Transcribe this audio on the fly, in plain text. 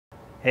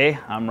Hey,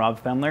 I'm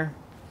Rob Fendler,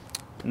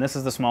 and this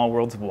is The Small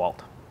Worlds of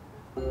Walt.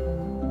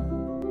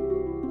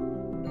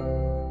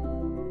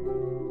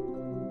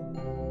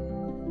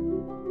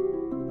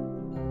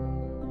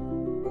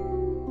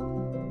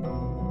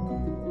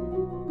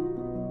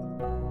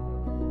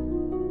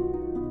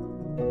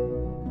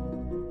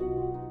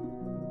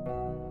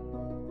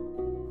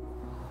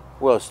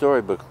 Well,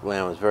 Storybook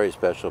Land was very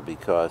special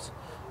because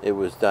it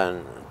was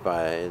done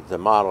by the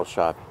model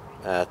shop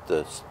at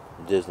the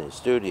Disney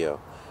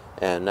studio,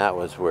 and that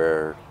was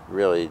where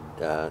really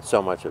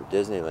so much of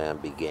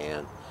Disneyland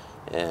began.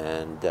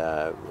 And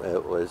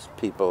it was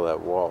people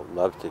that Walt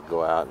loved to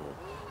go out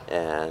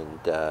and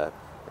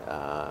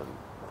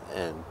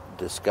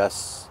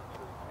discuss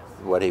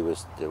what he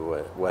was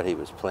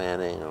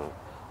planning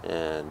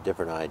and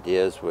different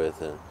ideas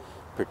with, and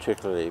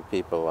particularly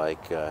people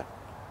like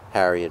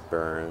Harriet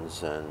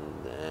Burns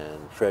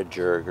and Fred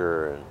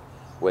Jerger and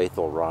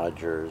Wathel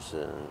Rogers,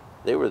 and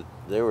they were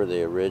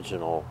the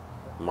original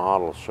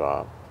model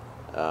shop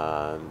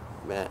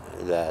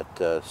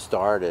that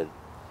started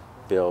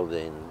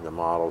building the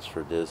models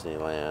for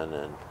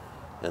Disneyland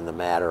and the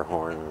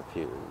Matterhorn. A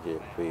few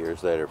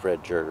years later,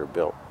 Fred Jerger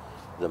built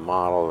the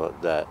model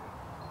that,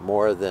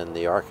 more than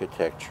the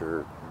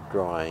architecture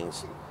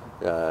drawings,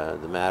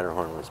 the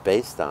Matterhorn was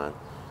based on,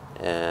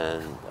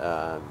 and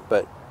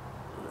but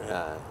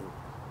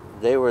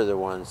they were the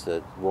ones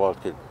that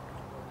Walt could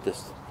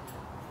just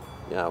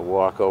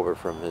walk over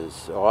from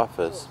his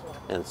office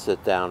and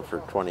sit down for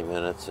 20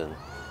 minutes and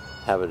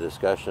have a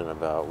discussion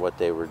about what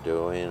they were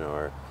doing.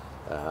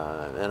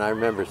 And I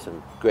remember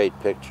some great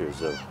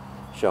pictures of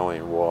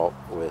showing Walt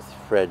with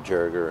Fred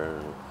Jerger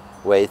and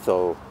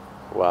Wathel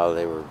while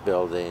they were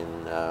building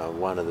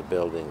one of the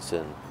buildings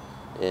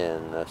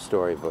in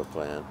Storybook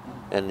Land.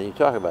 And you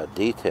talk about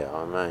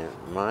detail,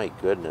 my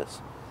goodness.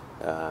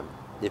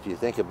 If you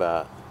think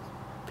about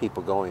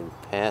people going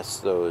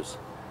past those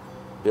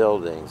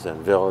buildings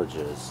and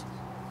villages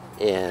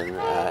in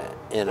a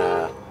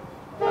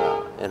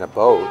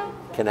boat,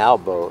 canal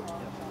boat,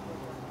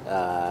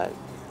 a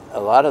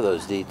lot of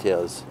those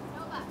details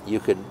you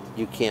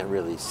can't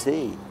really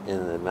see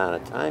in the amount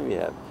of time you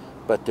have,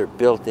 but they're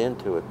built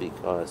into it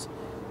because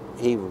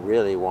he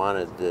really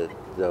wanted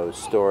those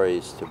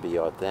stories to be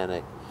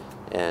authentic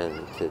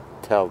and to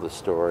tell the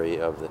story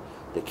of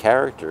the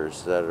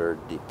characters that are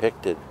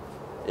depicted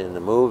in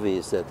the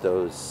movies that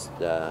those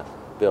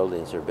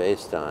buildings are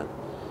based on.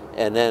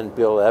 And then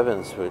Bill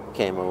Evans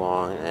came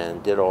along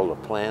and did all the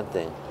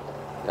planting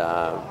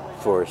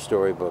for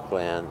Storybook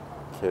Land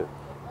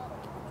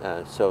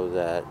so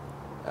that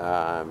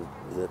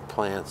the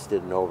plants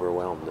didn't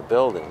overwhelm the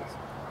buildings.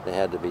 They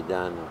had to be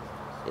done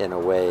in a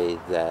way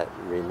that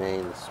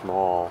remained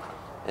small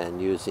and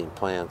using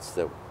plants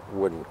that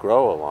wouldn't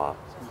grow a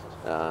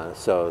lot,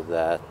 so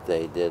that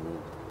they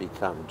didn't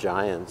become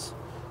giants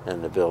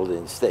and the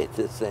buildings stayed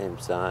the same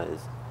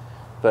size.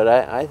 But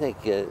I think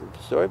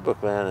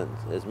Storybook Land,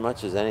 as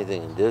much as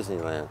anything in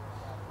Disneyland,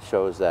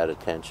 shows that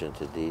attention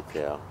to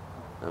detail.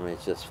 I mean,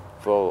 it's just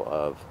full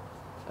of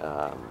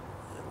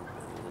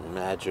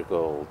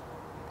magical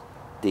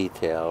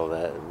detail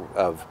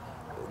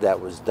that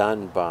was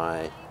done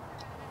by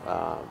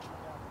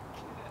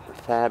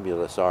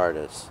fabulous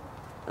artists.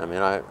 I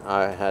mean,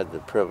 I had the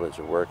privilege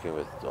of working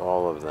with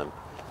all of them,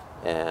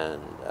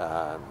 and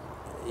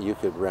you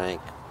could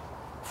rank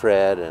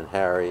Fred and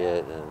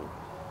Harriet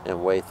and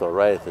Wathel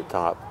right at the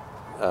top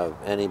of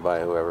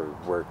anybody who ever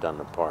worked on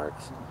the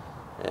parks.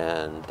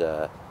 And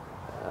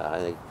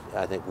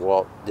I think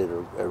Walt did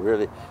a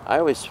really. I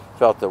always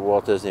felt that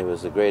Walt Disney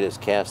was the greatest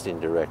casting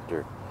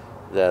director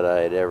that I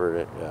had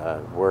ever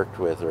worked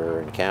with or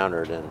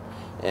encountered,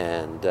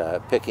 and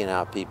picking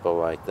out people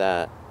like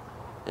that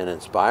and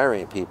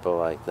inspiring people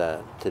like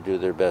that to do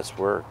their best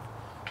work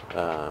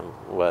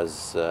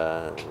was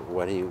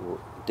what he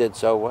did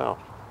so well.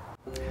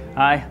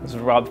 Hi, this is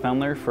Rob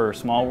Fendler for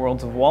Small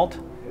Worlds of Walt,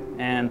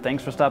 and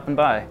thanks for stopping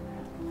by.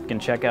 You can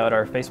check out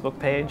our Facebook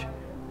page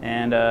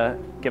and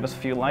give us a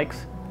few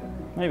likes.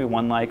 Maybe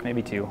one like,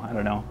 maybe two, I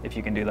don't know if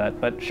you can do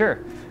that, but sure.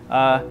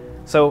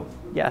 So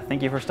yeah,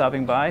 thank you for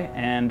stopping by,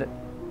 and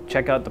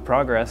check out the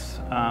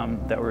progress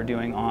that we're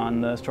doing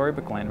on the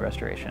Storybook Land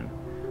restoration,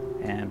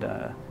 and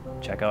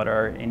check out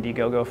our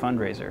Indiegogo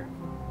fundraiser.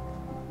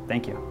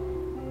 Thank you.